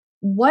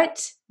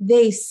what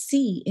they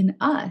see in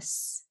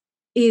us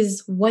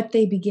is what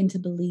they begin to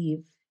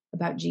believe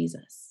about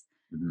Jesus.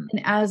 Mhm.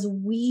 And as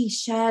we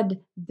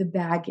shed the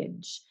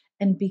baggage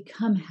and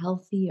become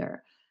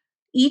healthier,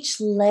 each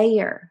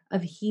layer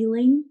of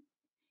healing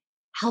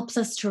helps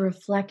us to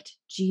reflect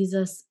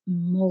Jesus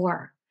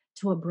more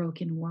to a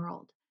broken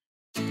world.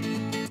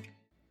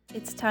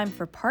 It's time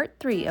for part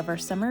 3 of our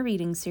summer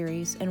reading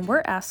series, and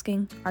we're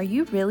asking, are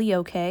you really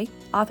okay?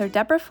 Author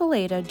Deborah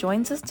Fileta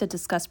joins us to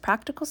discuss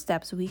practical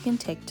steps we can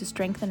take to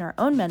strengthen our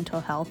own mental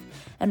health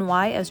and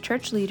why, as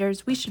church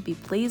leaders, we should be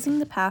blazing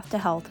the path to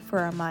health for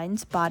our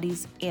minds,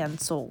 bodies,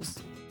 and souls.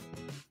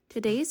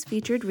 Today's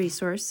featured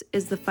resource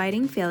is the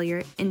Fighting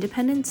Failure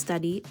Independent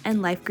Study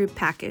and Life Group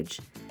Package,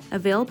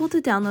 available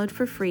to download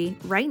for free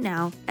right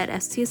now at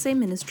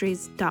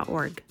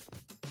stsaministries.org.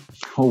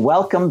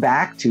 Welcome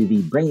back to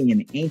the Bringing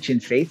an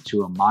Ancient Faith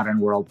to a Modern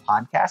World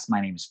podcast. My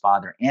name is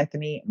Father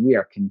Anthony, and we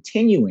are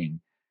continuing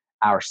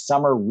our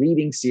summer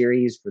reading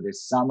series for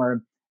this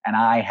summer. And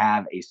I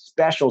have a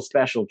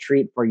special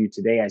treat for you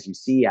today. As you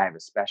see, I have a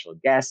special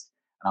guest,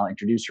 and I'll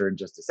introduce her in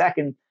just a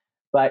second.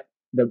 But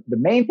the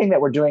main thing that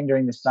we're doing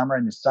during the summer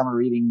in the summer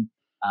reading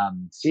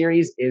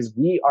series is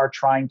we are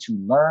trying to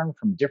learn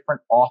from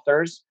different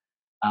authors,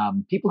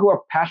 people who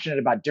are passionate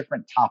about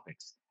different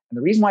topics. And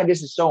the reason why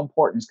this is so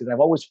important is because I've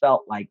always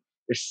felt like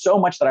there's so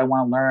much that I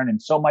want to learn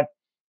and so much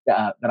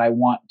that I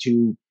want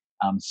to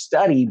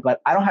study,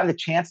 but I don't have the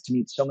chance to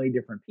meet so many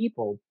different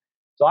people.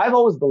 So I've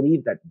always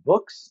believed that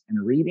books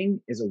and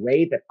reading is a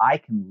way that I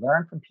can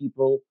learn from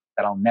people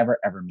that I'll never,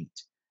 ever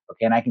meet.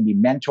 Okay. And I can be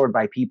mentored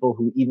by people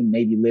who even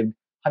maybe lived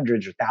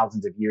hundreds or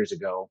thousands of years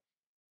ago.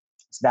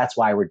 So that's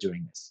why we're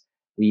doing this.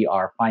 We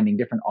are finding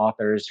different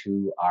authors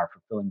who are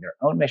fulfilling their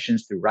own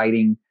missions through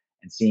writing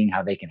and seeing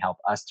how they can help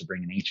us to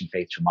bring an ancient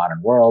faith to a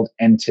modern world.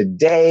 And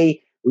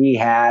today we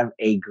have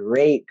a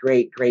great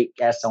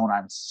guest, someone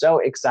I'm so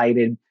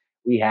excited.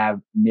 We have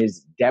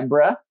Ms.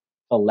 Deborah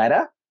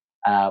Fileta.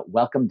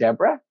 Welcome,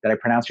 Deborah. Did I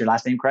pronounce your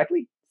last name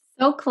correctly?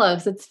 So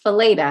close. It's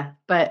Fileta,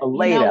 but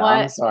Fileta, you know what?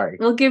 I'm sorry.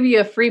 We'll give you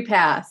a free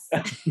pass.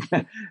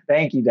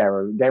 Thank you,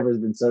 Deborah. Deborah's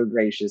been so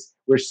gracious.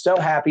 We're so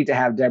happy to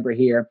have Deborah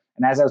here.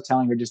 And as I was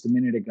telling her just a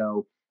minute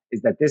ago,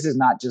 is that this is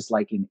not just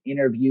like an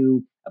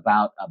interview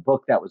about a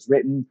book that was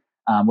written.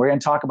 We're going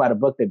to talk about a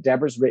book that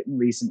Deborah's written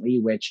recently,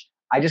 which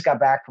I just got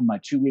back from a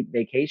 2-week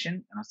vacation.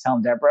 And I was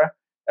telling Deborah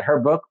that her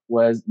book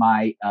was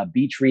my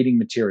beach reading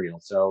material.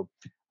 So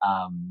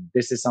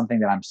this is something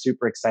that I'm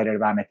super excited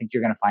about. And I think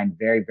you're going to find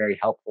very, very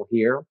helpful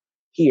here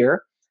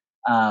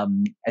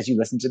as you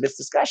listen to this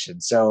discussion.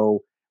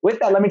 So with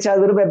that, let me tell you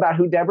a little bit about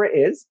who Deborah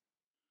is.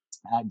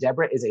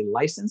 Deborah is a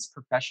licensed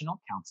professional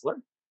counselor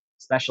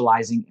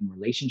specializing in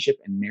relationship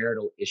and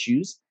marital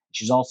issues.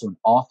 She's also an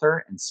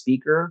author and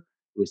speaker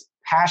who is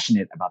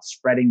passionate about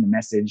spreading the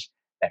message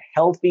that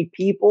healthy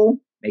people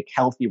make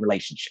healthy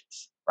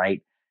relationships,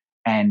 right?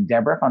 And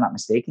Deborah, if I'm not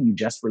mistaken, you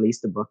just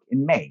released a book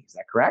in May. Is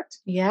that correct?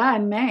 Yeah,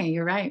 in May.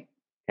 You're right.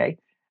 Okay.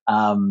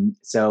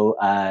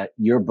 So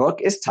your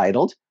book is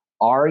titled,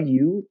 Are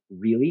You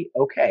Really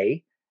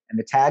Okay? And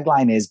the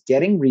tagline is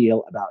Getting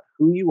Real About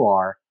Who You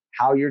Are,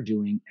 How You're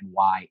Doing, and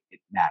Why It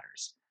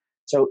Matters.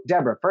 So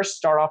Deborah, first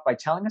start off by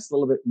telling us a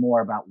little bit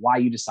more about why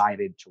you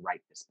decided to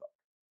write this book.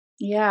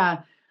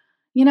 Yeah.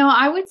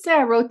 I would say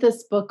I wrote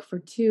this book for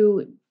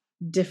 2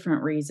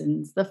 different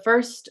reasons. The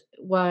first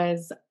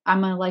was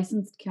I'm a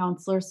licensed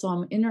counselor, so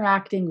I'm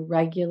interacting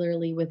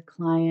regularly with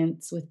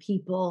clients, with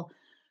people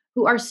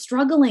who are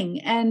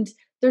struggling. And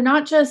they're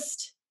not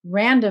just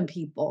random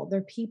people,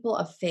 they're people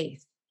of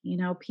faith,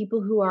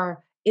 people who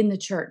are in the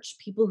church,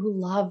 people who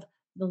love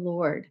the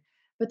Lord,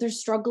 but they're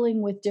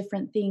struggling with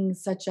different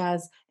things such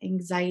as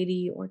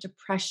anxiety or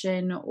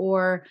depression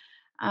or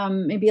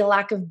maybe a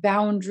lack of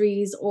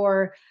boundaries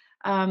or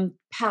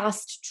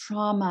past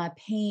trauma,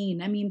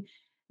 pain. I mean,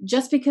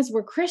 just because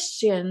we're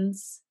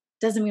Christians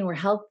doesn't mean we're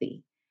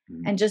healthy.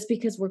 And just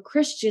because we're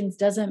Christians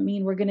doesn't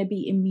mean we're going to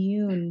be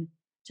immune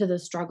to the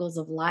struggles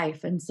of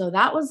life. And so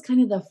that was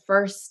kind of the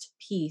first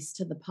piece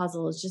to the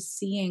puzzle, is just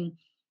seeing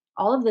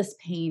all of this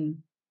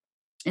pain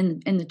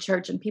in the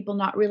church and people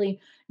not really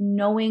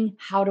knowing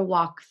how to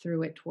walk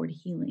through it toward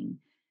healing.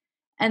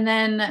 And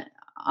then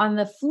on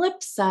the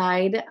flip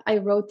side, I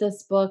wrote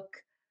this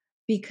book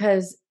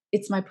because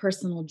it's my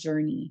personal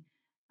journey.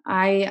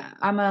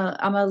 I'm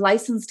a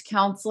licensed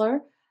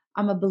counselor.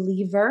 I'm a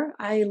believer.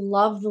 I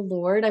love the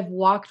Lord. I've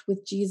walked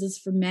with Jesus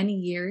for many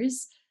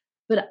years,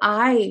 but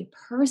I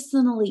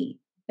personally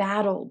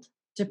battled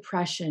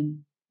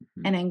depression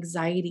and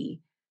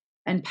anxiety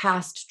and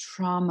past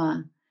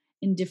trauma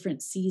in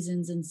different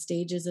seasons and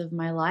stages of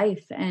my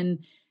life. And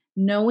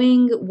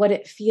knowing what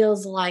it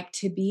feels like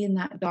to be in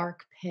that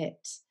dark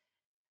pit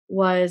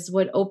was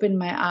what opened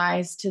my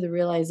eyes to the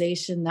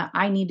realization that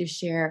I need to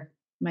share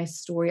my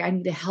story. I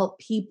need to help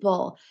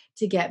people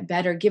to get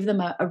better, give them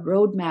a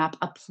roadmap,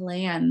 a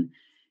plan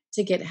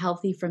to get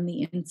healthy from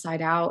the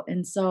inside out.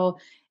 And so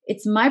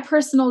it's my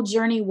personal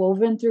journey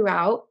woven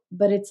throughout,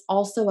 but it's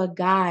also a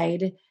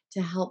guide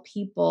to help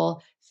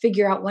people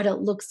figure out what it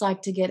looks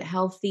like to get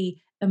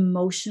healthy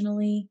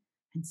emotionally,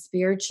 and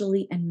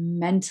spiritually and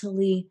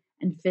mentally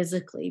and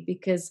physically,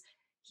 because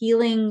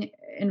healing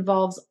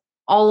involves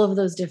all of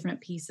those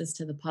different pieces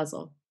to the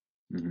puzzle.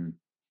 Mhm.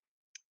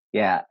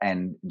 Yeah.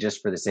 And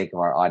just for the sake of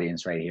our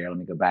audience right here, let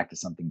me go back to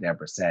something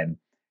Deborah said.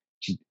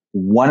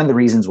 One of the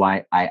reasons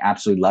why I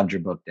absolutely loved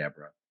your book,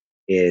 Deborah,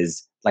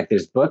 is like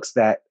there's books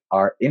that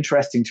are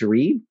interesting to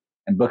read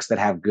and books that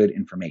have good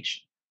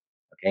information.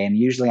 Okay. And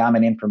usually I'm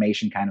an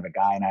information kind of a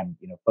guy and I'm,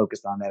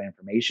 focused on that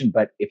information.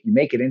 But if you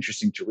make it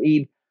interesting to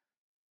read,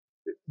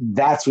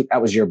 that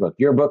was your book.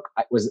 Your book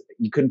was,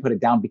 you couldn't put it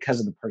down because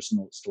of the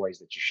personal stories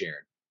that you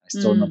shared. I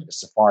still remember Mm, the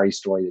safari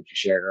story that you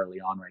shared early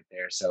on right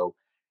there. So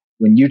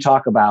when you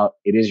talk about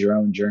it is your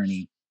own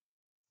journey,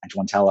 I just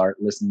want to tell our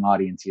listening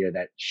audience here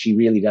that she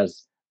really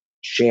does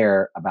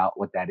share about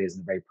what that is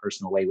in a very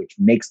personal way, which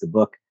makes the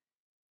book,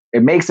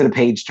 it makes it a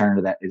page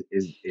turner that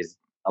is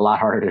a lot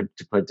harder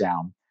to put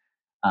down.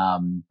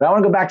 But I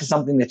want to go back to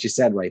something that you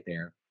said right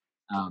there,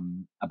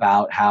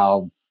 about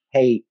how,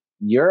 hey,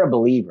 you're a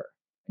believer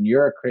and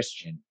you're a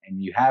Christian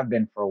and you have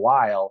been for a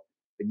while,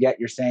 but yet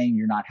you're saying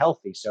you're not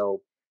healthy.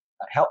 So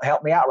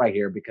help me out right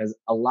here, because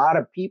a lot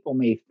of people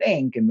may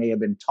think and may have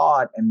been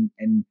taught, and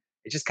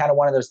it's just kind of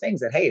one of those things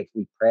that, hey, if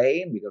we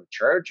pray and we go to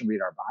church and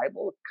read our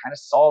Bible, it kind of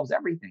solves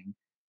everything.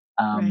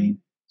 right.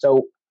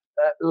 So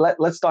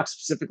let's talk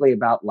specifically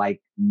about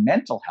like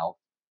mental health.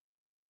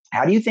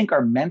 How do you think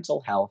our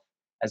mental health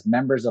as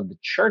members of the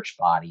church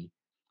body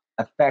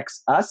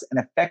affects us and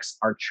affects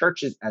our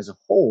churches as a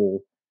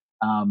whole,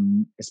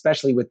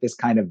 especially with this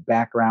kind of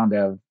background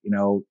of,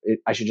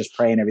 I should just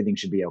pray and everything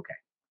should be okay?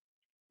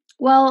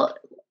 Well,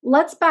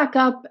 let's back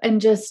up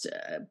and just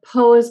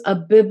pose a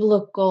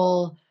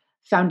biblical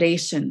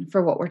foundation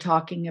for what we're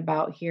talking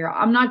about here.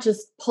 I'm not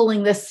just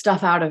pulling this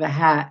stuff out of a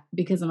hat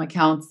because I'm a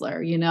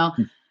counselor, you know.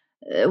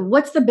 Hmm.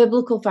 What's the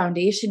biblical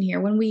foundation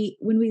here? When we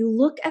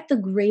look at the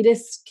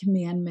greatest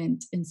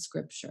commandment in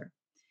scripture,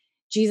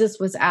 Jesus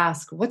was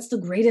asked, "What's the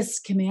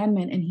greatest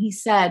commandment?" And he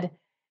said,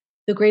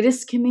 "The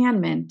greatest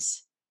commandment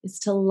is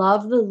to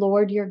love the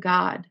Lord your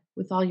God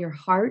with all your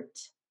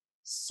heart,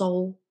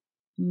 soul,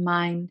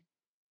 mind,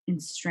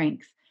 and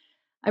strength."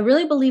 I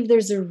really believe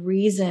there's a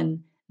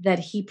reason that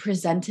he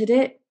presented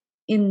it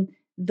in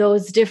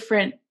those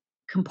different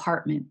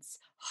compartments.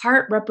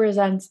 Heart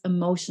represents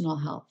emotional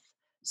health,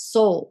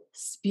 soul,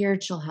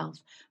 spiritual health,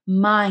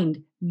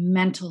 mind,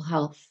 mental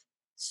health,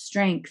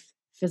 strength,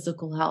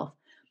 physical health.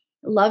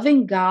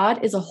 Loving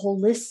God is a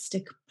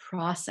holistic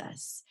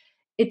process.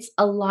 It's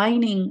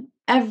aligning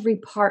every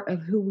part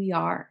of who we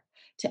are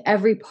to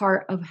every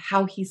part of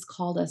how He's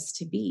called us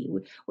to be.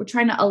 We're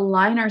trying to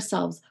align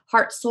ourselves,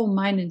 heart, soul,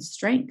 mind, and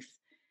strength.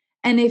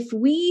 And if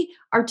we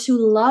are to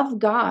love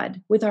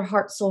God with our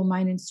heart, soul,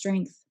 mind, and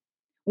strength,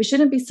 we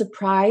shouldn't be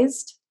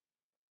surprised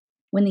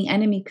when the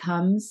enemy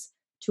comes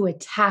to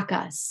attack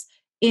us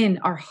in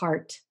our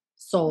heart,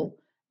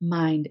 soul,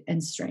 mind,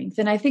 and strength.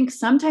 And I think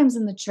sometimes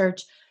in the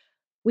church,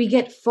 we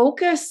get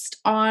focused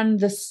on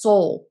the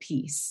soul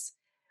piece,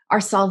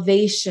 our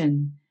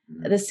salvation,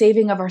 Mhm. the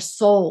saving of our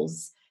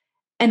souls.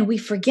 And we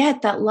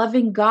forget that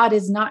loving God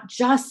is not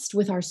just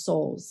with our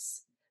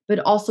souls, but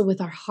also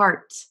with our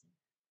heart,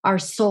 our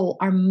soul,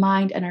 our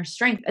mind, and our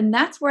strength. And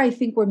that's where I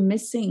think we're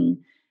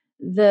missing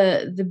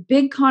the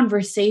big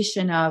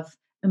conversation of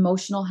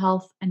emotional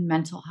health and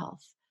mental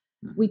health.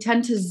 We Mhm.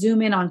 tend to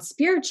zoom in on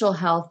spiritual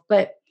health,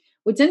 but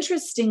what's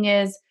interesting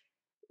is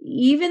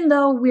even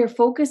though we're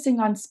focusing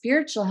on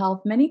spiritual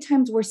health, many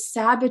times we're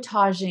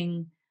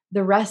sabotaging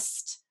the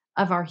rest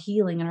of our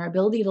healing and our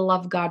ability to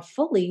love God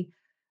fully,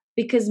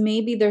 because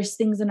maybe there's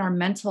things in our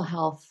mental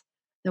health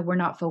that we're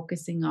not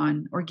focusing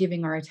on or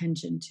giving our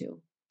attention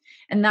to.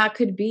 And that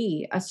could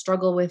be a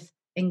struggle with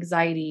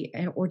anxiety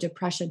or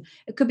depression.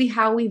 It could be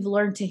how we've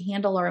learned to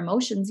handle our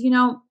emotions. You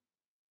know,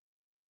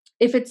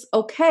 if it's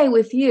okay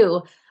with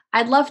you,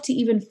 I'd love to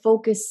even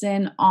focus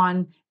in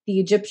on the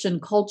Egyptian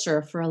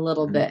culture for a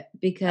little Mhm. bit,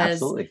 because,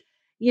 Absolutely.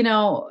 you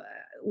know,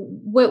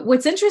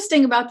 what's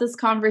interesting about this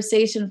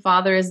conversation,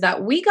 Father, is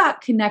that we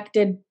got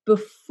connected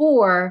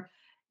before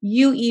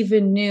you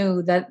even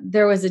knew that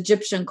there was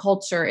Egyptian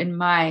culture in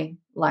my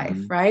life,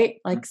 Mhm.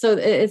 right? Like, so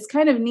it's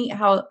kind of neat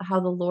how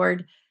the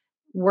Lord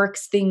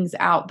works things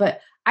out. But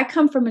I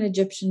come from an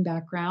Egyptian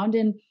background,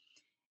 and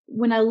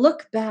when I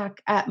look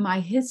back at my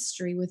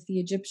history with the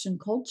Egyptian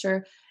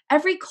culture,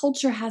 every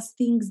culture has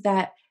things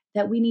that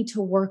we need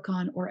to work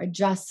on or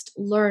adjust,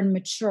 learn,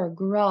 mature,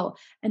 grow.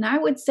 And I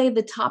would say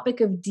the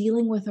topic of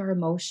dealing with our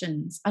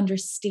emotions,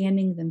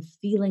 understanding them,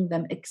 feeling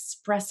them,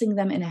 expressing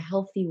them in a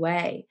healthy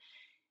way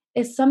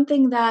is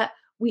something that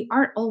we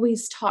aren't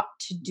always taught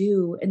to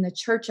do in the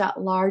church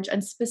at large,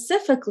 and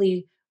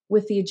specifically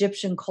with the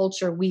Egyptian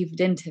culture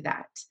weaved into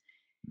that.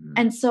 Mhm.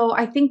 And so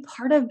I think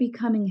part of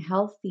becoming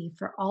healthy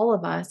for all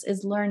of us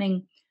is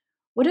learning,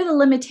 what are the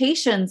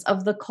limitations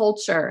of the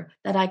culture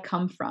that I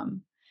come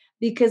from?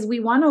 Because we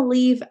want to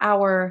leave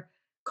our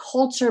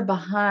culture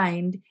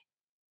behind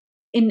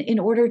in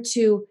order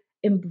to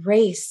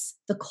embrace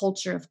the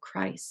culture of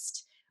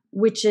Christ,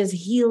 which is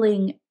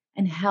healing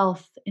and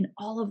health in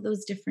all of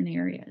those different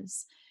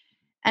areas.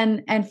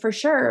 And for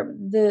sure,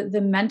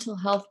 the mental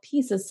health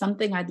piece is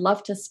something I'd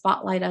love to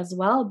spotlight as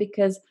well,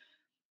 because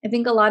I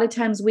think a lot of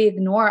times we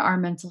ignore our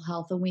mental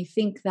health and we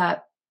think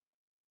that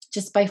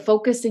just by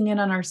focusing in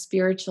on our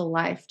spiritual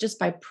life, just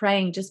by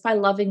praying, just by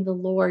loving the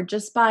Lord,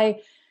 just by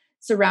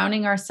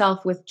surrounding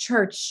ourselves with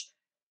church,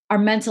 our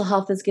mental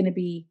health is going to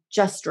be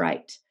just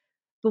right.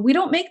 But we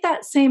don't make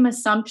that same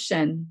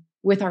assumption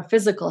with our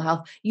physical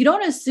health. You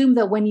don't assume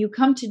that when you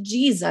come to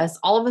Jesus,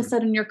 all of a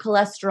sudden your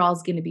cholesterol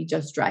is going to be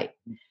just right.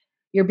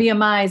 Your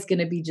BMI is going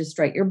to be just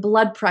right. Your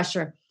blood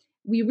pressure.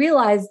 We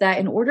realize that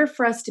in order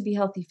for us to be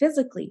healthy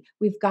physically,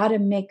 we've got to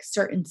make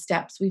certain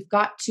steps. We've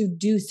got to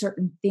do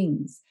certain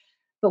things.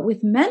 But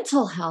with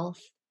mental health,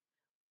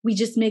 we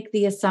just make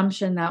the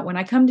assumption that when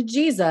I come to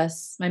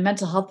Jesus, my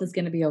mental health is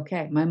going to be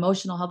okay. My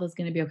emotional health is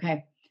going to be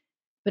okay.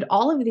 But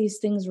all of these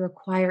things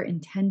require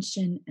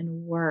intention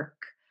and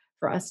work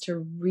for us to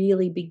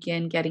really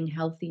begin getting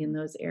healthy in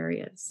those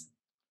areas.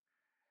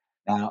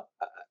 Now,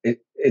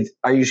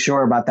 are you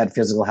sure about that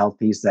physical health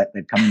piece, that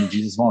coming to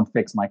Jesus won't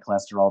fix my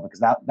cholesterol? Because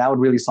that would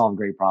really solve a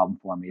great problem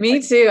for me.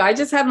 Me too. I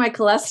just had my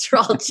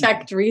cholesterol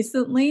checked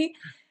recently,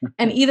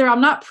 and either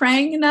I'm not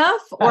praying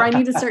enough or I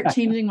need to start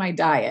changing my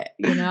diet,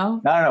 No,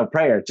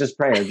 prayer, just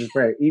prayer.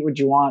 Eat what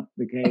you want,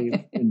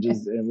 okay, and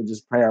we'll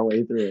just pray our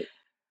way through it.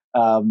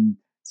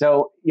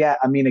 So yeah,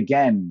 I mean,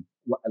 again,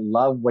 I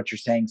love what you're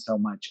saying so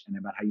much, and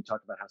about how you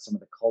talk about how some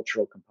of the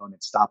cultural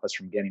components stop us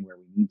from getting where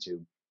we need to.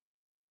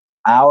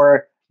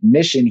 Our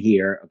mission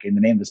here, okay, in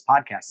the name of this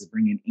podcast, is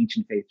bringing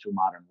ancient faith to a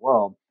modern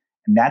world,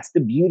 and that's the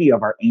beauty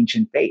of our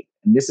ancient faith.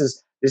 And this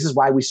is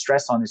why we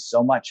stress on this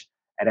so much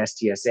at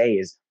STSA.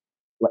 Is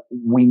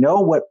we know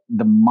what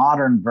the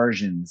modern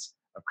versions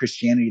of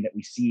Christianity that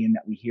we see and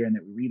that we hear and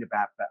that we read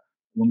about, but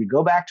when we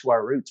go back to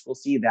our roots, we'll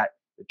see that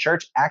the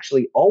church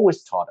actually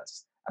always taught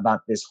us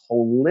about this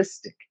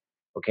holistic,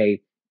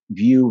 okay,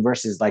 view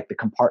versus like the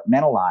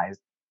compartmentalized.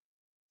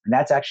 And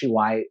that's actually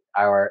why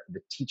the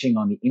teaching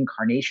on the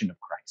incarnation of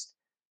Christ.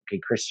 Okay,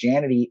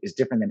 Christianity is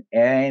different than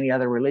any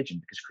other religion,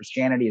 because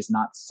Christianity is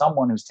not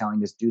someone who's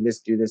telling us do this,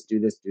 do this, do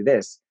this, do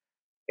this.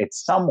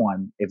 It's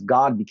someone, if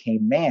God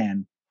became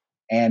man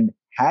and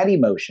had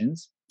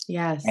emotions,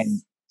 yes,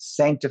 and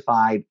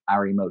sanctified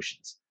our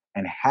emotions,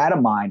 and had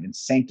a mind and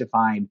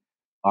sanctified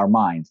our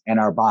minds and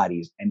our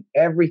bodies and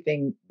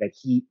everything that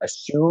he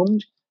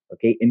assumed,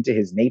 okay, into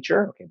his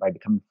nature, okay, by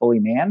becoming fully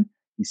man,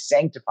 he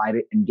sanctified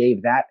it and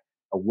gave that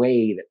a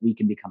way that we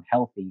can become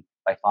healthy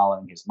by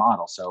following his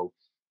model. So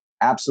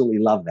absolutely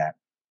love that.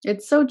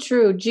 It's so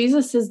true.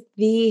 Jesus is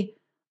the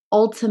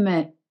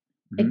ultimate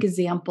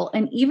example.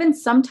 And even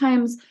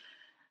sometimes,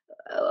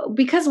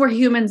 because we're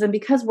humans and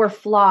because we're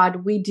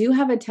flawed, we do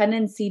have a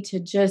tendency to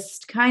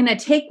just kind of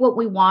take what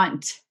we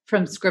want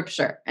from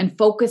scripture and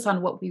focus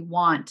on what we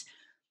want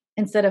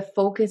instead of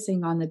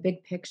focusing on the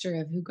big picture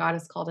of who God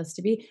has called us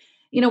to be.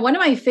 One of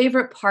my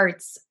favorite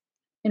parts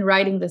in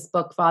writing this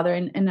book, Father,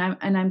 and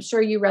I'm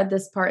sure you read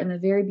this part in the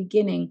very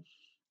beginning,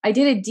 I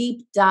did a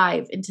deep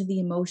dive into the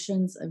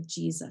emotions of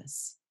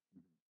Jesus.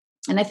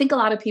 And I think a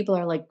lot of people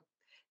are like,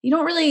 you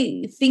don't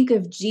really think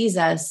of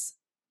Jesus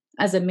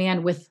as a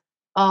man with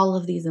all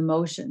of these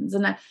emotions.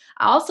 And I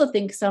also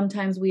think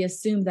sometimes we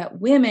assume that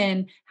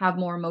women have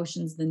more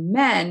emotions than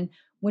men,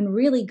 when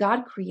really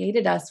God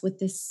created us with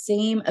the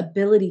same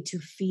ability to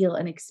feel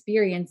and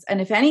experience.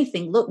 And if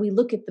anything, we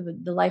look at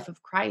the life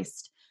of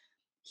Christ.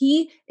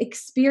 He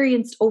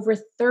experienced over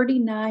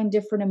 39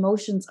 different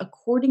emotions,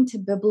 according to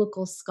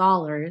biblical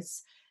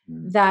scholars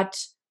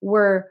that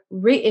were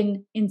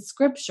written in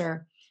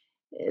scripture.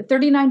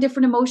 39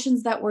 different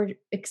emotions that were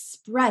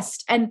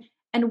expressed. And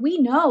we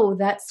know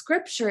that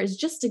scripture is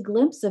just a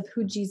glimpse of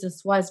who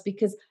Jesus was,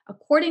 because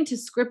according to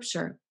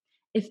scripture,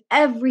 if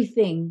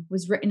everything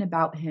was written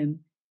about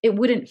him, it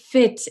wouldn't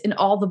fit in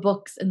all the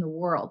books in the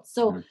world.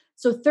 So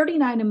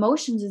 39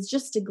 emotions is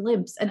just a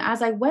glimpse. And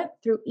as I went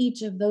through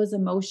each of those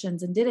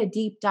emotions and did a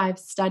deep dive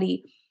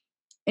study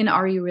in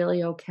Are You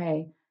Really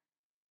Okay?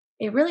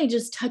 It really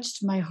just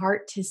touched my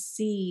heart to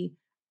see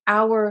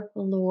our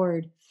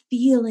Lord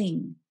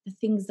feeling the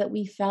things that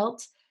we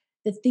felt,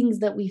 the things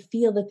that we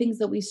feel, the things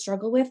that we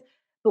struggle with.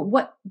 But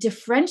what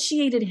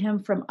differentiated him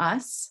from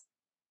us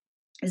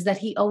is that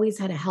he always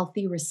had a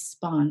healthy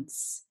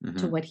response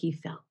to what he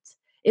felt.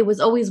 It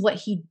was always what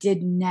he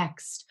did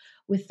next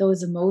with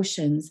those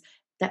emotions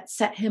that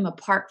set him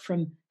apart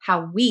from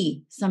how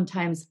we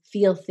sometimes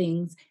feel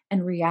things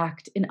and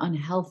react in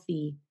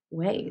unhealthy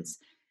ways.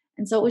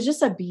 And so it was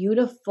just a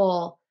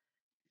beautiful,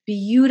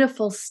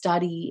 beautiful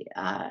study.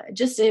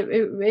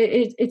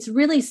 It's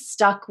really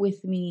stuck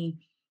with me,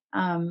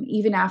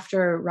 even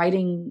after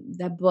writing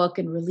that book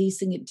and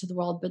releasing it to the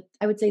world. But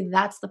I would say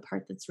that's the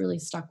part that's really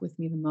stuck with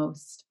me the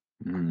most.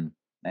 And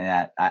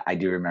I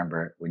do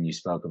remember when you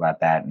spoke about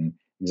that, and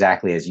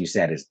exactly as you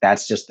said,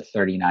 that's just the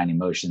 39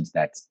 emotions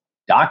that's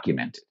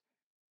documented.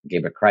 Okay,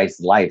 but Christ's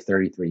life,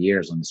 33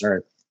 years on this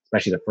earth,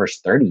 especially the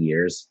first 30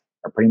 years,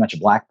 are pretty much a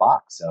black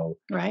box. So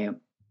right.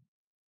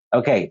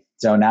 Okay,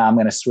 so now I'm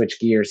going to switch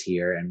gears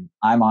here, and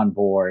I'm on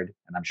board,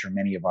 and I'm sure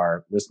many of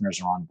our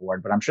listeners are on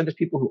board, but I'm sure there's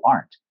people who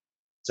aren't.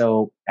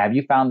 So have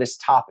you found this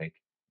topic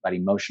about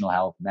emotional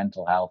health,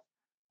 mental health,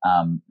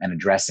 and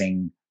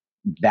addressing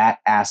that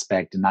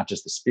aspect and not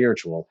just the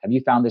spiritual, have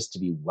you found this to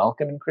be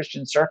welcome in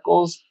Christian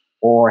circles,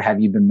 or have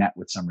you been met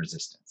with some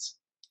resistance?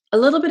 A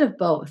little bit of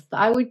both.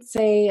 I would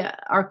say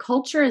our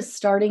culture is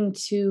starting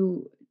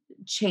to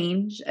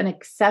change and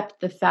accept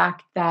the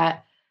fact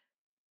that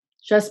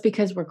just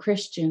because we're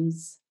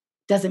Christians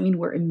doesn't mean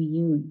we're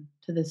immune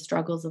to the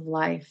struggles of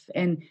life.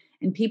 And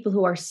people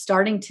who are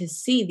starting to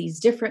see these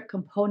different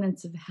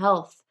components of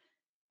health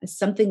as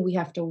something we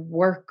have to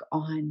work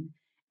on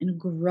and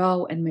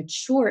grow and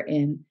mature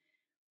in.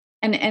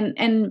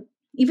 And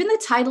even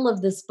the title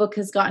of this book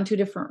has gotten two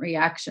different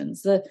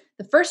reactions. The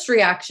first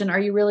reaction, are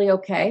you really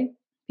okay?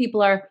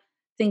 People are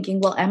thinking,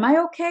 well, am I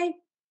okay?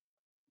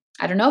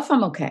 I don't know if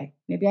I'm okay.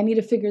 Maybe I need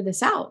to figure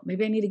this out.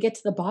 Maybe I need to get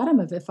to the bottom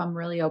of if I'm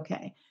really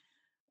okay.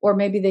 Or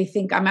maybe they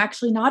think I'm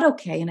actually not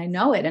okay and I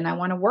know it and I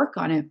want to work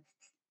on it.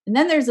 And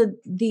then there's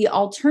the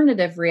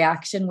alternative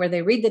reaction where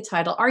they read the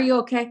title, are you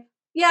okay?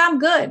 Yeah, I'm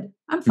good.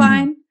 I'm Mm-hmm.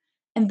 fine.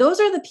 And those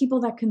are the people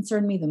that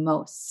concern me the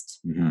most,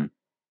 Mm-hmm.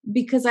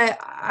 because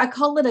I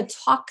call it a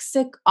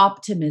toxic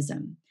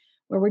optimism,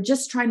 where we're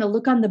just trying to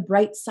look on the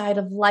bright side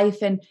of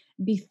life and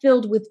be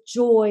filled with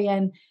joy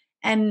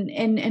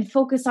and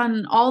focus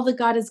on all that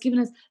God has given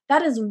us.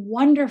 That is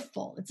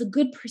wonderful. It's a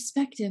good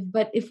perspective.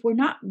 But if we're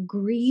not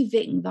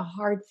grieving the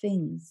hard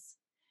things,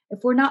 if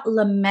we're not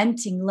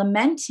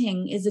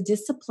lamenting is a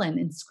discipline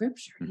in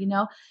scripture,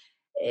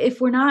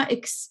 if we're not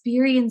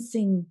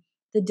experiencing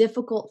the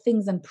difficult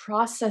things and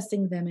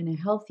processing them in a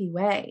healthy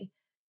way,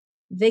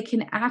 they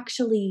can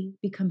actually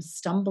become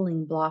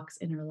stumbling blocks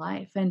in our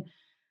life. And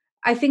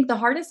I think the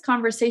hardest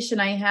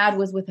conversation I had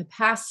was with a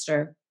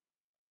pastor.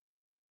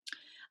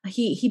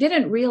 He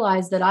didn't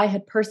realize that I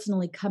had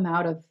personally come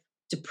out of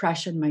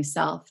depression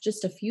myself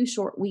just a few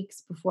short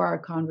weeks before our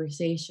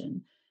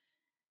conversation.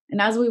 And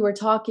as we were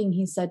talking,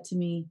 he said to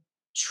me,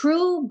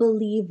 true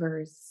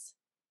believers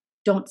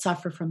don't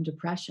suffer from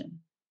depression.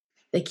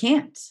 They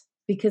can't,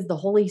 because the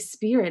Holy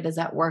Spirit is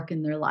at work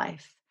in their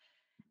life.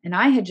 And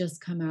I had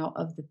just come out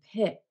of the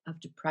pit of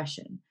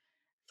depression.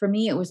 For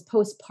me, it was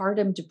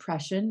postpartum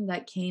depression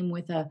that came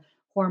with a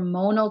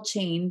hormonal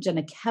change and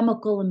a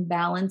chemical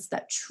imbalance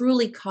that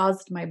truly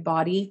caused my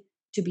body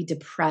to be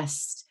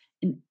depressed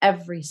in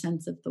every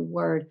sense of the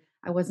word.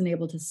 I wasn't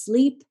able to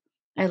sleep.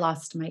 I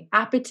lost my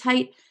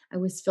appetite. I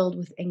was filled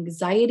with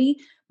anxiety.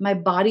 My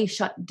body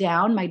shut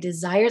down. My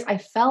desires, I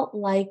felt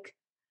like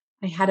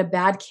I had a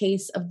bad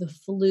case of the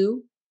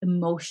flu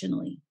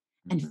emotionally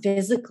and Mm-hmm.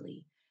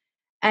 physically.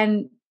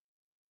 And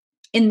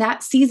in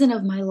that season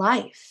of my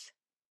life,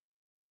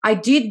 I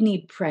did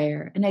need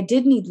prayer and I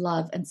did need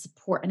love and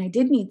support and I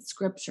did need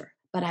scripture,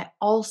 but I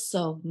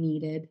also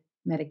needed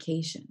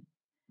medication.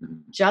 Mm-hmm.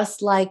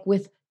 Just like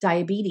with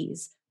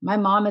diabetes, my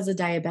mom is a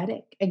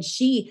diabetic and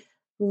she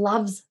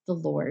loves the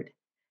Lord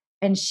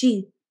and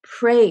she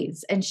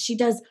prays and she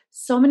does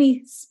so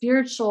many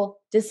spiritual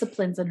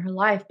disciplines in her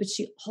life, but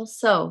she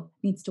also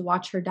needs to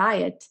watch her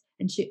diet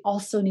and she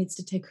also needs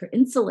to take her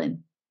insulin.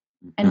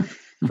 And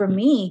for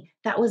me,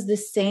 that was the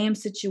same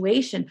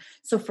situation.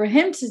 So for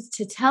him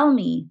to tell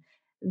me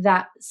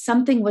that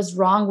something was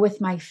wrong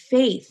with my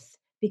faith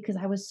because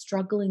I was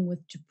struggling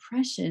with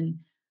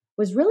depression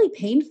was really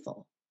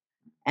painful.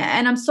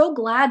 And I'm so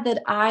glad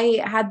that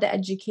I had the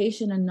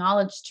education and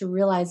knowledge to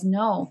realize,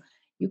 no,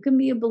 you can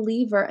be a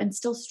believer and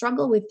still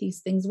struggle with these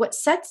things. What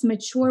sets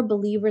mature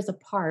believers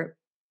apart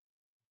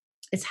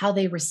is how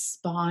they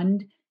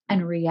respond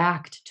and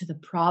react to the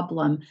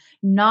problem,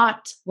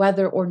 not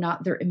whether or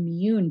not they're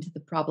immune to the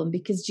problem.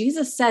 Because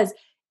Jesus says,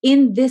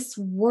 in this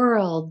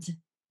world,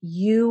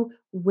 you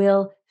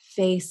will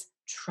face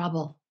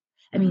trouble.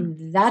 I Mm-hmm.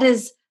 mean, that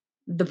is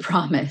the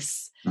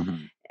promise. Mm-hmm.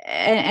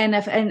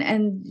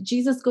 And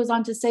Jesus goes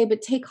on to say,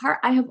 but take heart,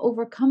 I have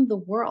overcome the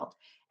world.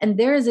 And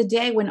there is a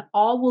day when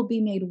all will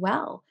be made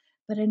well.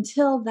 But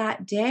until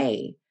that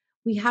day,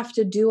 we have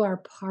to do our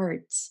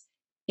part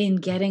in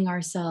getting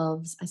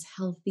ourselves as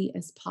healthy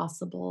as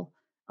possible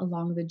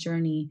along the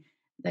journey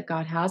that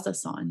God has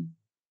us on.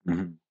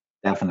 Mm-hmm.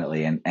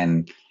 Definitely.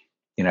 And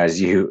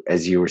as you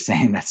were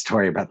saying that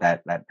story about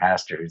that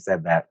pastor who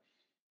said that,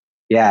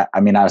 yeah, I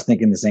mean, I was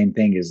thinking the same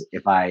thing. Is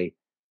if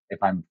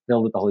I'm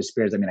filled with the Holy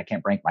Spirit, does that mean I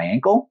can't break my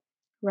ankle?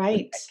 Like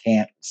Right. I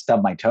can't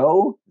stub my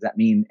toe? Does that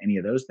mean any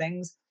of those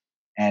things?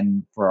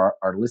 And for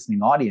our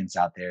listening audience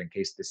out there, in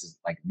case this is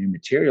like new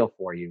material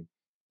for you,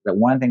 that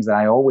one of the things that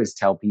I always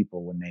tell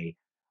people when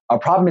our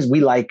problem is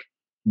we like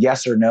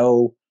yes or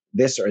no,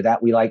 this or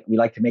that. We like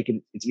to make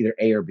it, it's either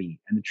A or B.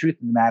 And the truth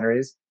of the matter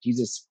is,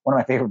 Jesus, one of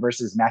my favorite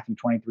verses, Matthew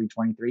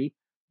 23:23,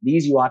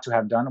 these you ought to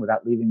have done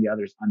without leaving the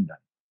others undone.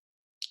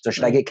 So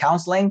should I Right. get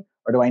counseling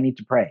or do I need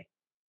to pray?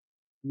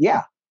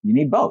 Yeah, you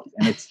need both,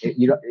 and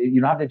you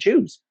don't have to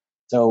choose.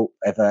 So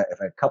if a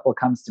couple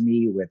comes to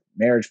me with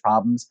marriage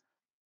problems,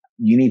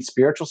 you need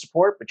spiritual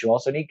support, but you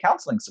also need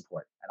counseling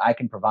support, and I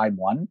can provide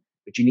one.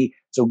 But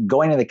so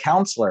going to the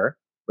counselor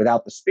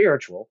without the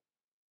spiritual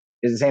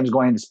is the same as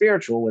going to the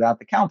spiritual without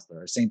the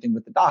counselor. Same thing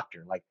with the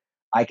doctor. Like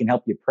I can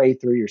help you pray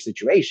through your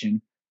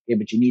situation, Okay,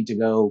 but you need to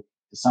go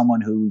to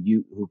someone who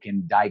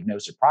can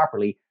diagnose it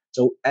properly.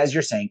 So as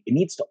you're saying, it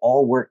needs to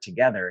all work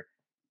together.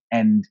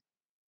 And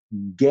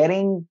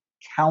getting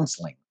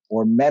counseling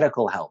or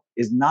medical help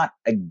is not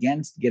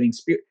against getting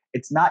spirit.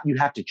 It's not you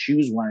have to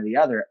choose one or the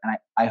other. And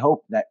I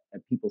hope that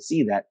people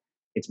see that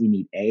we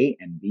need A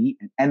and B,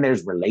 and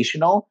there's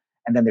relational,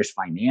 and then there's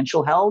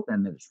financial health,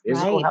 and there's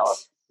physical Right.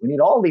 health. We need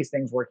all these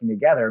things working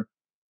together.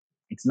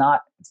 It's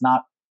not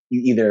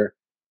either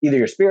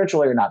you're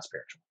spiritual or you're not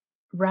spiritual.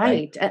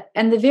 Right.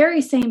 And the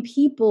very same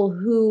people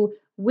who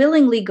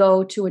willingly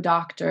go to a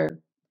doctor,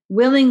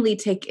 willingly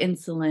take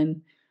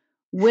insulin,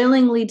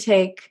 willingly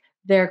take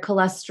their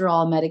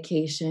cholesterol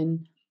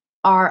medication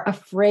are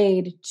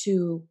afraid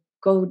to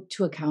go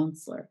to a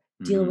counselor,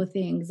 deal Mm-hmm. with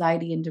the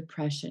anxiety and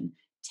depression,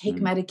 take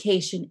Mm-hmm.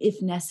 medication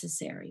if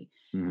necessary.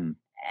 Mm-hmm.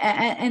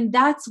 And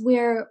that's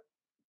where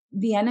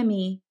the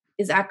enemy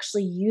is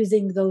actually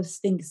using those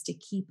things to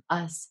keep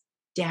us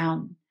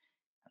down.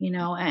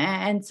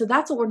 And so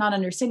that's what we're not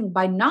understanding.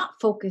 By not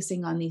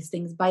focusing on these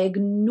things, by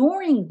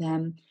ignoring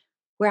them,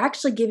 we're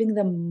actually giving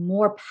them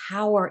more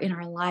power in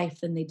our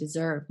life than they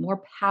deserve,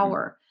 more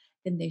power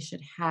than they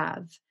should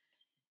have.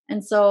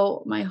 And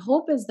so my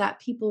hope is that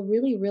people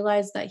really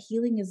realize that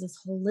healing is this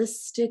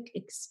holistic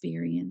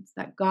experience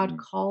that God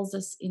calls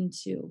us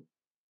into.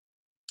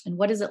 And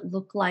what does it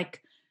look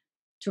like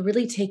to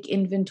really take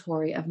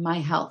inventory of my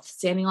health,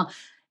 standing on?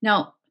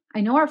 Now,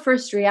 I know our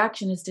first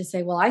reaction is to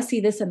say, well, I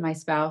see this in my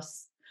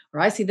spouse, or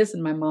I see this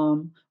in my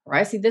mom, or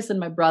I see this in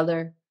my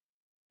brother.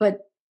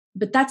 But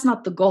that's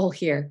not the goal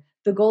here.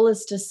 The goal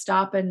is to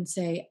stop and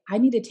say, I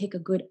need to take a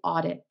good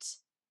audit,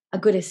 a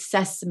good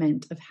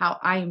assessment of how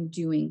I am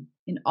doing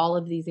in all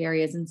of these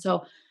areas. And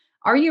so,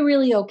 are you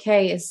really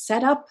okay is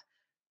set up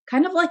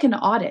kind of like an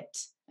audit,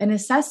 an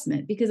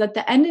assessment, because at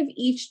the end of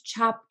each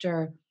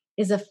chapter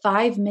is a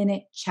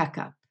 5-minute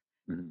checkup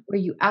where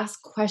you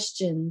ask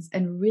questions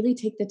and really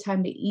take the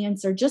time to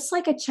answer, just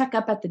like a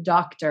checkup at the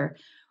doctor.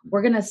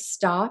 We're going to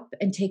stop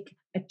and take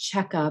a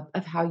checkup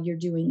of how you're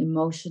doing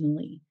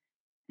emotionally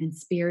and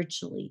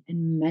spiritually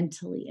and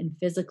mentally and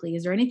physically.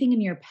 Is there anything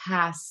in your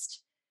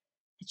past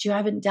that you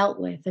haven't dealt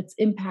with that's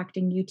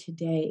impacting you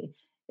today?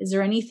 Is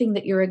there anything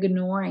that you're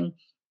ignoring?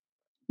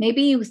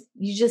 Maybe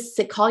you just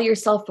call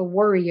yourself a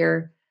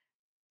worrier,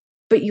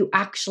 but you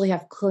actually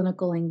have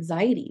clinical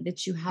anxiety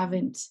that you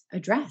haven't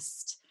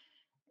addressed.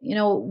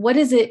 What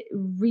does it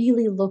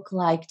really look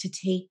like to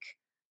take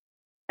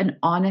an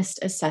honest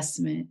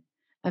assessment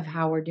of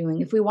how we're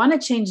doing? If we want to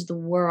change the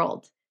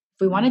world,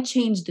 if we want to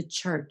change the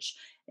church,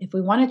 if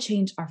we want to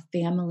change our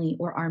family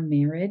or our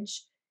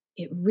marriage,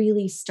 it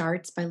really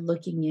starts by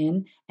looking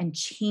in and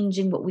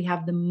changing what we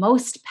have the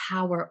most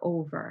power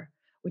over,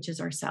 which is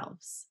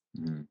ourselves.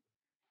 Mm-hmm.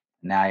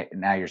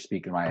 Now you're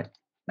speaking my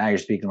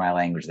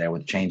language there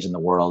with changing the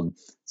world.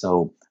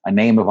 So a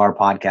name of our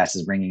podcast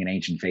is Bringing an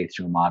Ancient Faith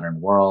to a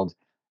Modern World,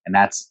 and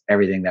that's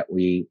everything that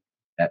we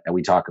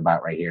talk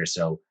about right here.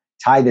 So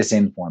tie this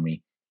in for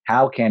me.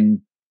 How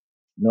can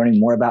learning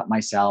more about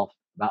myself,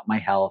 about my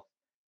health,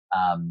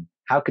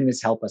 how can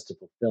this help us to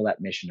fulfill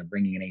that mission of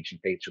bringing an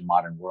ancient faith to a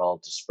modern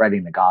world, to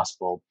spreading the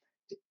gospel,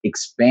 to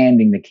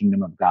expanding the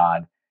kingdom of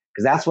God?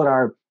 Because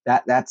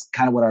that's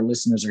kind of what our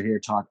listeners are here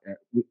talking.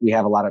 We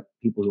have a lot of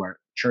people who are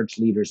church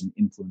leaders and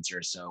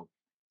influencers. So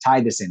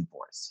tie this in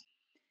for us.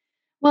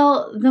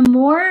 Well, the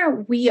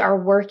more we are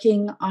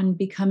working on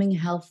becoming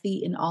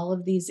healthy in all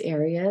of these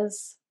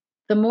areas,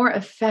 the more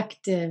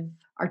effective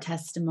our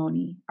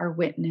testimony, our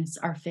witness,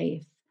 our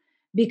faith,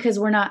 because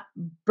we're not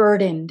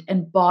burdened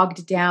and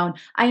bogged down.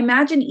 I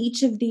imagine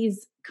each of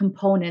these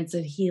components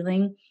of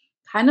healing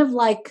kind of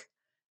like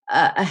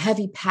a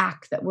heavy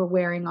pack that we're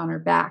wearing on our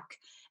back.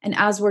 And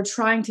as we're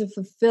trying to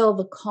fulfill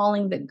the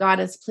calling that God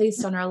has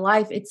placed on our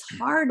life, it's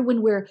hard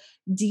when we're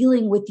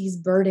dealing with these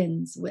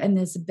burdens and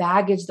this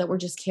baggage that we're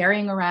just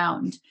carrying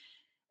around.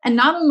 And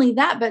not only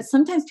that, but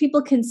sometimes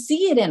people can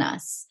see it in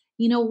us.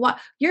 What,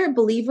 you're a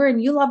believer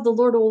and you love the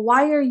Lord. Well,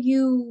 why are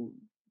you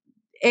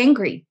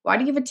angry? Why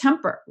do you have a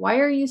temper? Why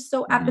are you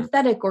so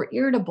apathetic or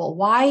irritable?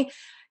 Why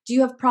do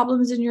you have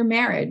problems in your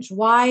marriage?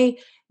 Why ...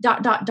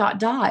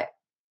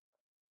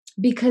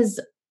 Because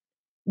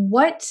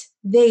what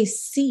they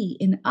see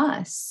in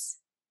us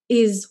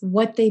is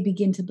what they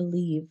begin to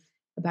believe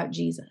about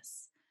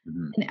Jesus.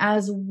 And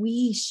as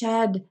we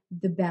shed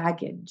the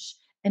baggage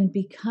and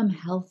become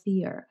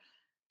healthier,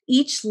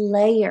 each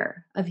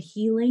layer of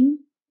healing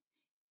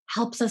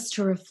helps us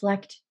to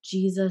reflect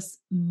Jesus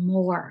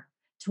more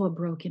to a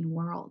broken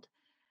world.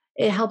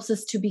 It helps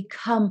us to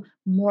become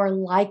more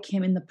like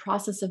him in the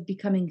process of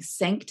becoming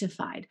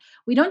sanctified.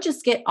 We don't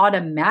just get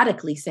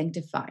automatically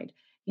sanctified.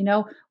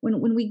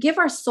 When we give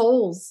our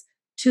souls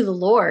to the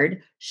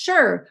Lord,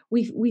 sure,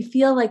 we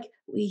feel like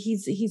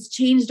he's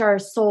changed our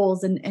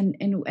souls,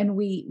 and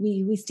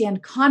we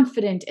stand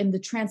confident in the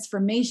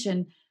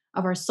transformation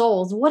of our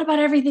souls. What about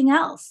everything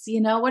else?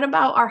 What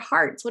about our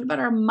hearts? What about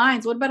our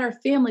minds? What about our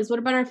families? What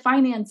about our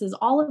finances?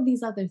 All of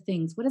these other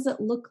things. What does it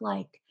look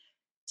like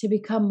to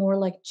become more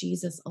like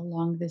Jesus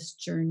along this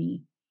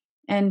journey?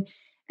 And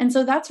And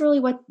so that's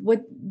really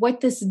what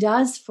this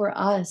does for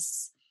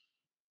us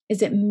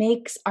is it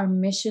makes our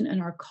mission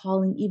and our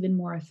calling even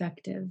more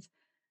effective.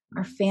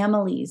 Our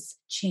families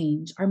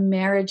change, our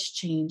marriage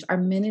change, our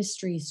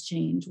ministries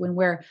change when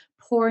we're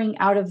pouring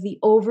out of the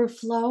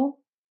overflow,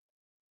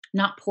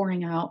 not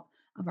pouring out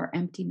of our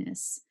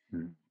emptiness.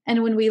 Mm.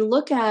 And when we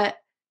look at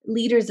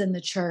leaders in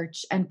the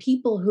church and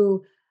people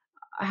who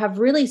have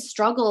really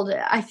struggled,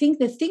 I think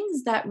the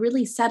things that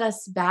really set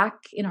us back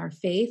in our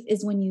faith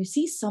is when you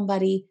see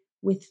somebody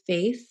with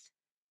faith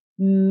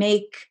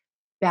make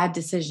bad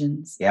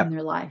decisions in Yep.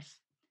 their life.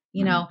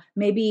 Mhm.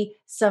 Maybe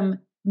some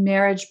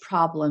marriage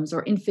problems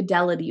or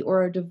infidelity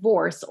or a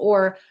divorce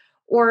or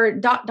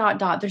dot dot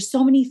dot. There's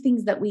so many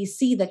things that we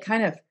see that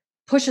kind of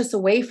push us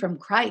away from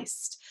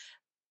Christ.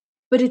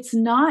 But it's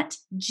not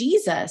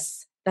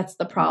Jesus that's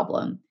the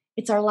problem.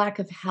 It's our lack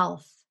of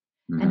health.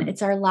 And Mhm.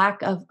 it's our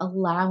lack of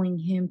allowing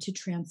him to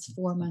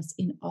transform us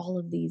in all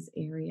of these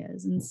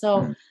areas. And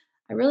so Mhm.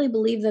 I really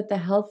believe that the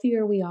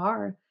healthier we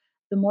are,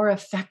 the more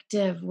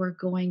effective we're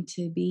going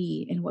to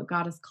be in what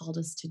God has called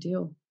us to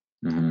do.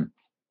 Mhm.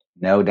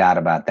 No doubt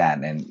about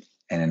that. And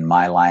in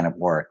my line of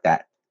work,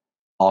 that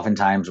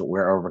oftentimes what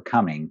we're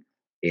overcoming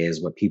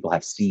is what people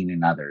have seen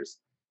in others.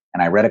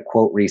 And I read a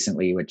quote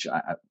recently, which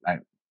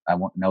I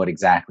won't know it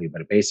exactly,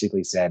 but it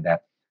basically said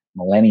that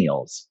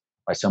millennials,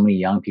 why so many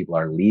young people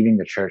are leaving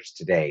the church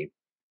today,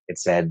 it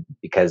said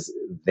because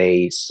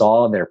they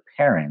saw their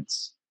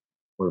parents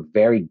were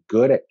very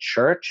good at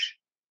church,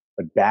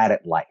 but bad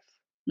at life.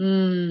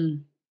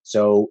 Mm,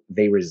 So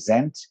they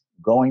resent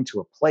going to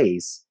a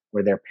place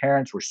where their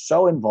parents were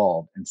so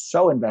involved and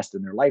so invested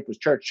in their life was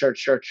church, church,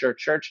 church, church,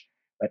 church.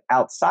 But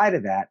outside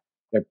of that,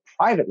 their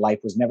private life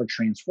was never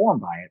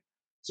transformed by it.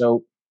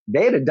 So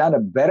they'd have done a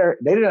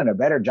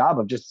better job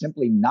of just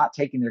simply not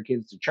taking their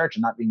kids to church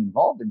and not being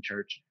involved in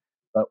church.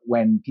 But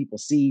when people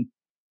see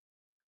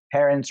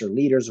parents or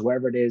leaders,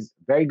 whoever it is,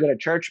 very good at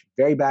church,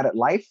 very bad at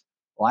life,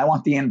 well, I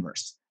want the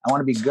inverse. I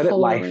want to be good at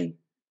life. totally.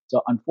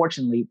 So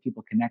unfortunately,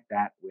 people connect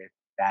that with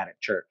bad at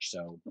church.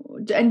 So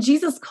And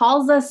Jesus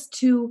calls us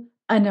to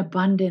an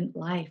abundant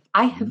life.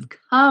 I mhm, have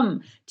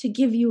come to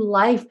give you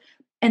life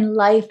and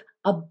life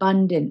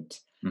abundant.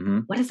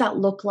 mhm, What does that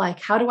look like?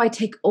 How do I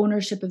take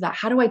ownership of that?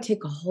 How do I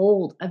take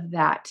hold of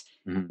that?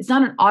 mhm, It's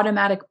not an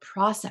automatic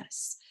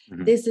process.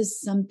 mhm, This is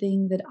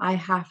something that I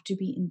have to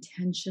be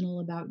intentional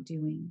about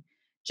doing,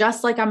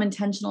 just like I'm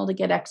intentional to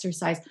get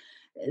exercise.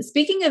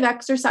 Speaking of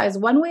exercise,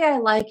 one way I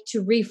like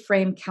to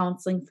reframe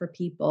counseling for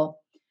people,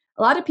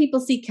 a lot of people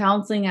see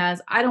counseling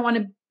as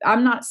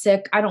I'm not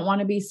sick. I don't want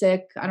to be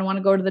sick. I don't want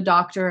to go to the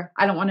doctor.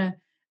 I don't want to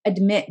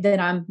admit that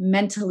I'm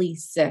mentally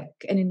sick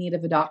and in need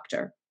of a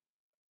doctor,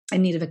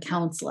 in need of a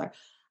counselor.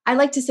 I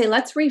like to say,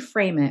 let's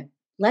reframe it.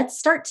 Let's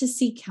start to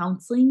see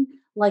counseling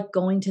like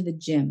going to the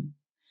gym.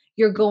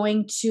 You're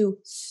going to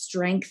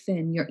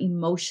strengthen your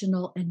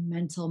emotional and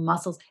mental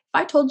muscles. If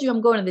I told you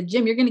I'm going to the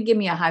gym, you're going to give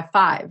me a high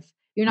five.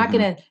 You're not mhm,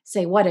 going to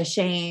say, what a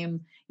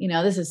shame.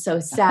 This is so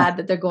sad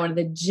that they're going to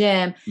the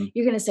gym. mhm,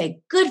 You're going to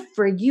say, good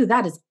for you.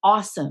 That is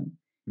awesome.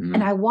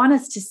 And mhm, I want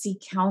us to see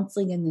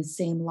counseling in the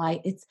same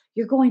light.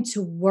 You're going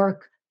to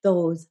work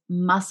those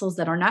muscles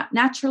that are not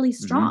naturally mhm,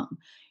 strong.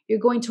 You're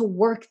going to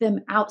work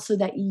them out so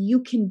that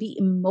you can be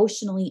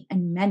emotionally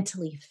and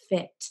mentally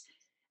fit.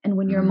 And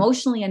when you're mhm,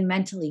 emotionally and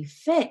mentally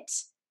fit,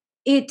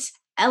 it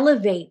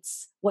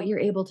elevates what you're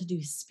able to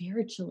do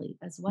spiritually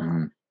as well.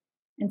 mhm.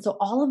 And so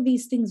all of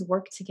these things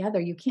work together.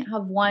 You can't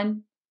have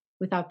one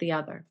without the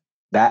other.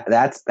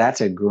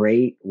 That's a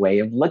great way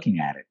of looking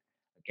at it.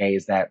 Okay,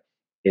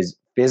 is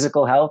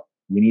physical health?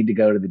 We need to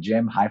go to the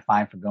gym. High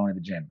five for going to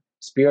the gym.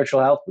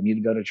 Spiritual health? We need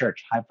to go to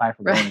church. High five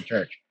for going to Right.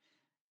 church.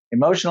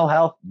 Emotional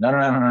health? No, no,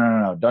 no, no, no,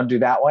 no, no. Don't do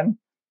that one.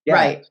 Yeah,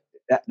 Right.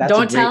 that's a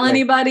Don't great tell way.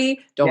 anybody,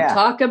 don't Yeah,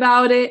 talk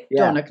about it, yeah,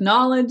 don't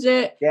acknowledge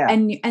it, yeah,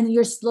 and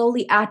you're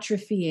slowly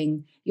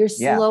atrophying.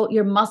 yeah,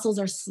 Your muscles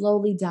are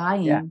slowly yeah,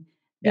 dying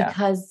yeah,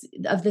 because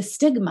of the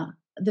stigma,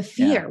 the yeah.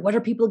 fear. What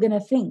are people going to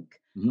think?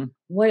 Mhm,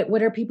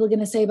 What are people going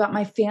to say about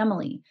my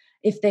family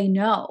if they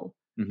know?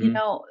 mhm,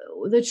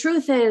 The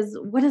truth is,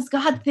 what does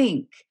God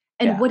think?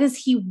 And yeah. what does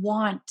he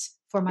want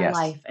for my Yes.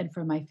 life and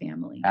for my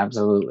family?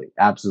 Absolutely.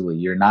 Absolutely.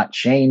 You're not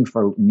shamed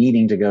for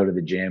needing to go to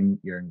the gym.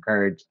 You're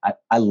encouraged.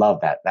 I love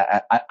that.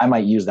 I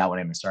might use that one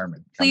in a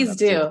sermon coming Please up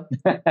too.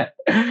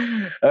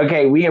 do.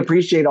 Okay. We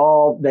appreciate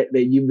all that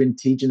you've been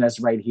teaching us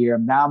right here.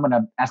 Now I'm going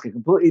to ask a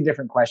completely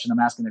different question. I'm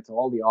asking it to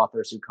all the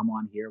authors who come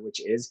on here, which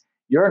is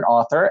you're an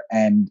author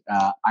and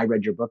I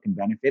read your book and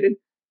benefited.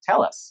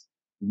 Tell us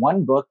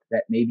one book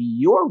that maybe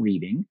you're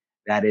reading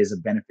that is a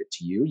benefit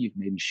to you. You can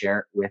maybe share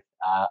it with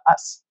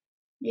us.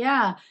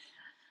 Yeah.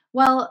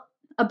 Well,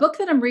 a book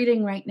that I'm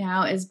reading right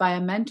now is by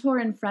a mentor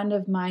and friend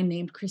of mine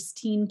named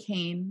Christine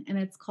Kane, and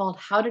it's called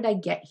How Did I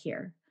Get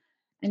Here?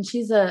 And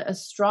she's a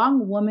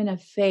strong woman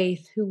of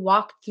faith who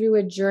walked through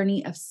a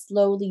journey of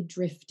slowly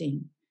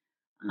drifting,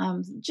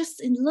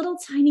 just in little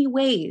tiny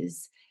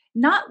ways,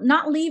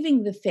 not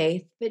leaving the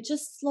faith, but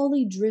just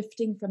slowly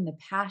drifting from the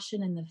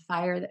passion and the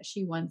fire that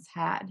she once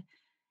had.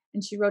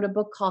 And she wrote a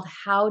book called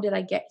How Did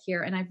I Get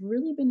Here? And I've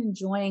really been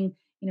enjoying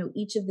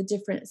each of the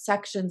different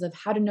sections of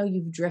how to know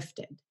you've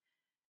drifted.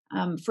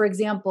 For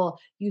example,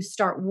 you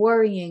start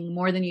worrying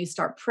more than you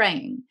start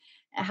praying.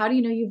 How do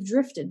you know you've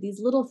drifted? These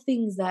little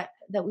things that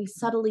we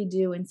subtly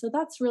do. And so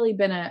that's really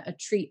been a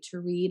treat to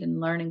read and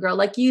learn and grow.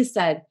 Like you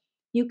said,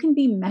 you can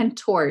be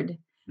mentored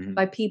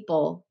by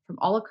people from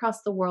all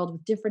across the world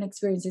with different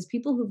experiences,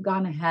 people who've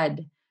gone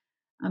ahead.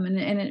 And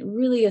it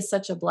really is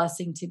such a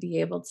blessing to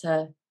be able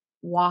to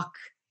walk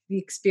the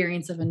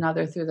experience of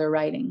another through their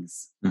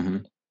writings. Mm-hmm.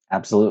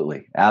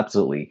 Absolutely.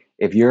 Absolutely.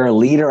 If you're a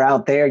leader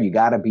out there, you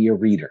got to be a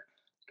reader,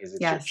 because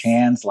it's your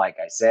chance, like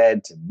I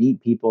said, to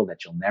meet people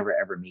that you'll never,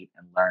 ever meet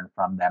and learn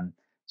from them.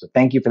 So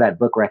thank you for that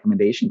book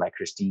recommendation by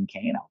Christine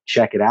Caine. I'll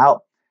check it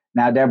out.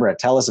 Now, Deborah,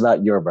 tell us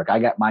about your book. I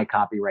got my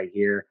copy right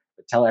here,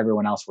 but tell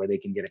everyone else where they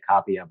can get a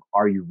copy of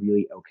Are You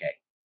Really Okay?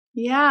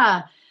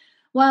 Yeah.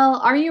 Well,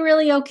 Are You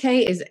Really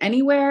Okay is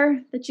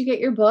anywhere that you get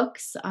your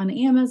books, on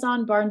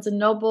Amazon, Barnes &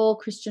 Noble,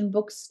 Christian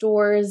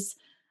bookstores.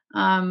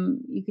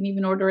 You can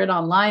even order it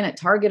online at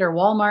Target or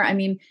Walmart. I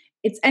mean,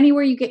 it's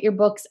anywhere you get your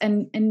books.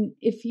 And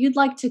if you'd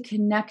like to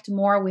connect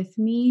more with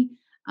me,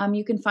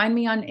 you can find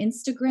me on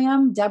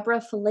Instagram,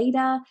 Deborah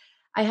Fileta.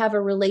 I have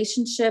a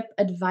relationship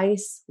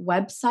advice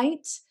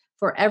website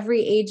for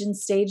every age and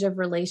stage of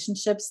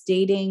relationships,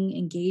 dating,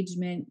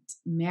 engagement,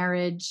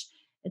 marriage.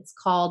 It's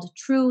called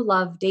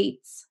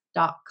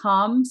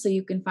truelovedates.com. So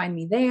you can find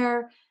me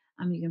there.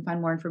 You can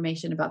find more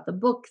information about the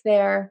book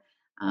there.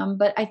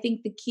 But I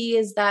think the key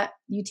is that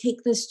you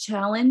take this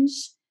challenge,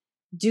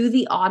 do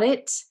the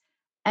audit,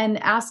 and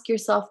ask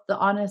yourself the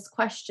honest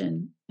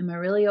question, am I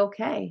really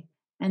okay?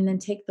 And then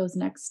take those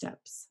next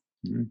steps.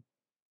 Mm-hmm.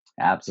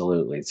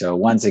 Absolutely. So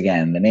once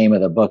again, the name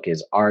of the book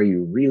is Are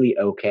You Really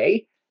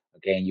Okay?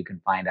 Okay, and you can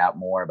find out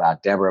more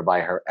about Deborah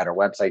at her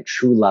website,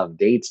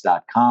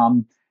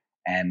 truelovedates.com.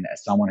 And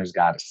as someone who's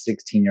got a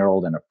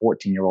 16-year-old and a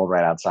 14-year-old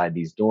right outside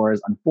these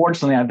doors,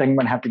 unfortunately, I think I'm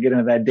going to have to get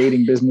into that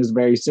dating business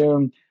very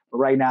soon. But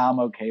right now I'm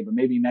okay. But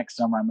maybe next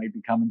summer I might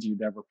be coming to you,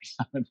 Deborah, for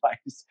some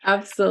advice.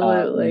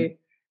 Absolutely.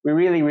 We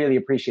really, really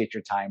appreciate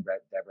your time,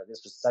 Deborah.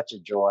 This was such a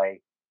joy.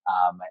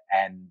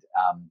 And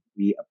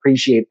we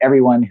appreciate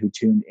everyone who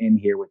tuned in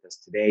here with us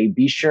today.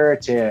 Be sure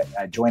to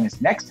join us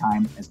next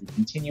time as we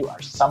continue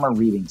our summer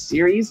reading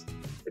series.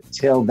 But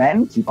till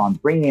then, keep on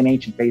bringing an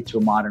ancient faith to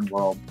a modern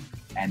world.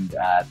 And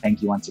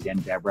thank you once again,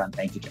 Deborah. And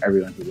thank you to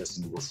everyone who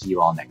listened. We'll see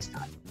you all next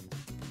time.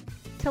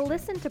 To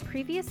listen to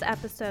previous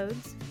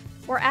episodes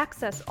or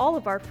access all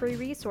of our free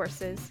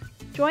resources,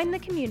 join the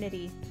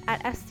community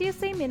at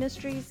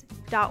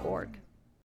stsaministries.org.